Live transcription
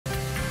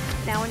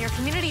Now, in your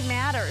Community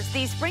Matters,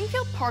 the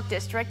Springfield Park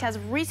District has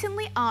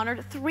recently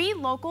honored 3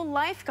 local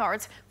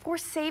lifeguards for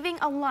saving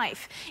a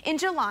life. In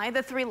July,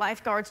 the 3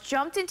 lifeguards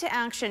jumped into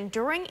action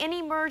during an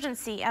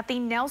emergency at the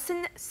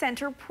Nelson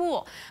Center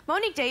pool.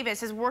 Monique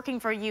Davis is working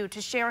for you to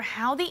share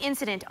how the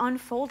incident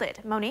unfolded.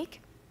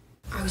 Monique?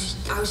 I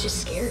was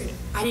just scared.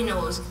 I didn't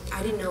know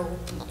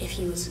if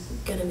he was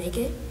gonna make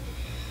it,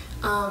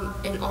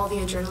 and all the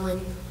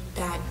adrenaline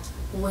that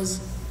was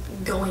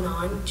going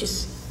on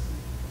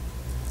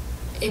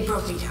it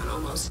broke me down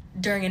almost.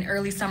 During an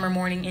early summer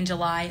morning in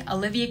July,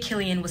 Olivia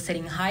Killian was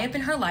sitting high up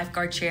in her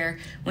lifeguard chair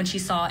when she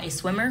saw a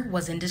swimmer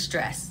was in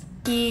distress.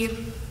 He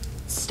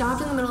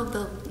stopped in the middle of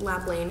the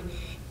lap lane,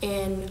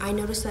 and I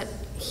noticed that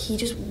he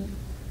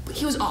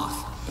was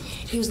off.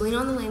 He was leaning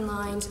on the lane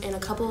lines, and a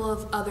couple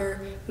of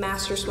other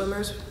master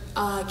swimmers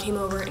came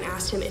over and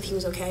asked him if he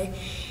was okay.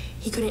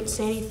 He couldn't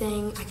say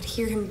anything. I could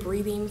hear him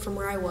breathing from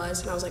where I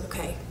was, and I was like,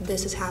 okay,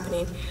 this is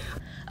happening.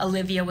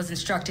 Olivia was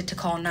instructed to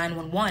call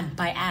 911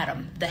 by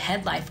Adam, the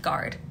head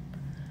lifeguard.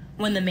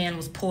 When the man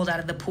was pulled out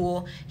of the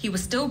pool, he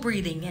was still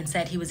breathing and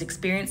said he was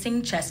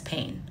experiencing chest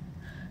pain.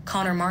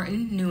 Connor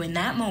Martin knew in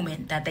that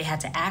moment that they had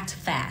to act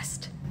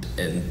fast.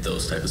 In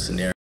those type of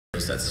scenarios,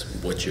 that's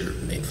what your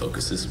main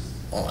focus is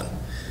on,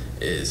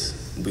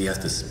 is we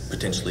have to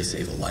potentially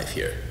save a life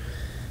here.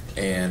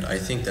 And I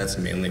think that's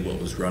mainly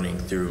what was running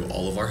through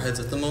all of our heads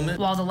at the moment.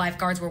 While the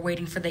lifeguards were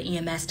waiting for the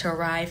EMS to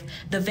arrive,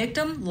 the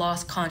victim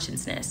lost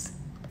consciousness.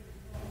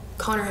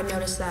 Connor had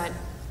noticed that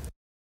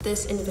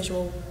this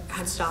individual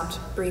had stopped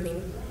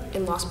breathing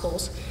and lost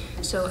pulse,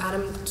 so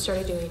Adam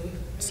started doing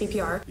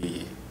CPR.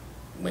 We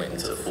went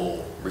into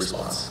full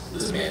response.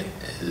 This man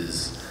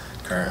is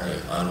currently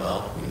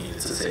unwell. We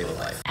needed to save a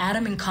life.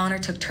 Adam and Connor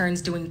took turns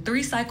doing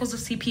 3 cycles of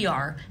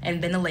CPR and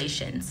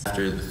ventilations.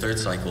 After the 3rd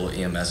cycle,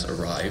 EMS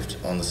arrived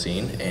on the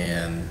scene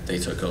and they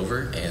took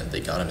over and they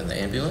got him in the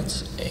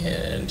ambulance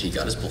and he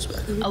got his pulse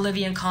back.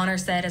 Olivia and Connor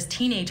said as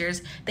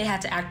teenagers, they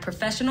had to act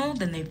professional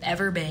than they've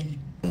ever been.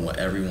 What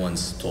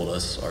everyone's told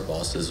us, our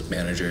bosses,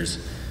 managers,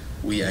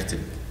 we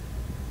acted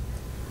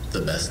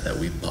the best that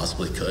we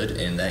possibly could,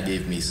 and that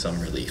gave me some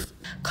relief.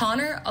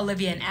 Connor,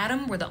 Olivia, and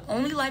Adam were the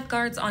only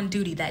lifeguards on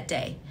duty that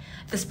day.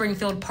 The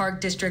Springfield Park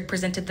District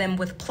presented them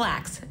with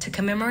plaques to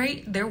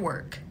commemorate their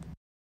work.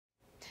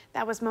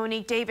 That was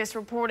Monique Davis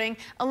reporting.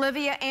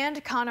 Olivia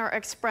and Connor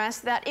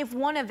expressed that if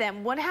one of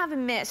them would have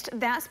missed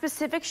that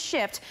specific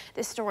shift,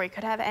 this story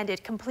could have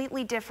ended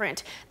completely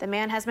different. The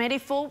man has made a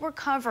full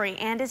recovery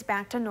and is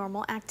back to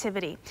normal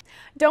activity.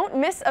 Don't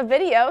miss a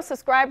video.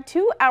 Subscribe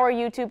to our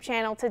YouTube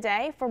channel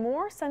today for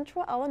more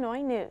Central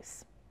Illinois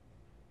news.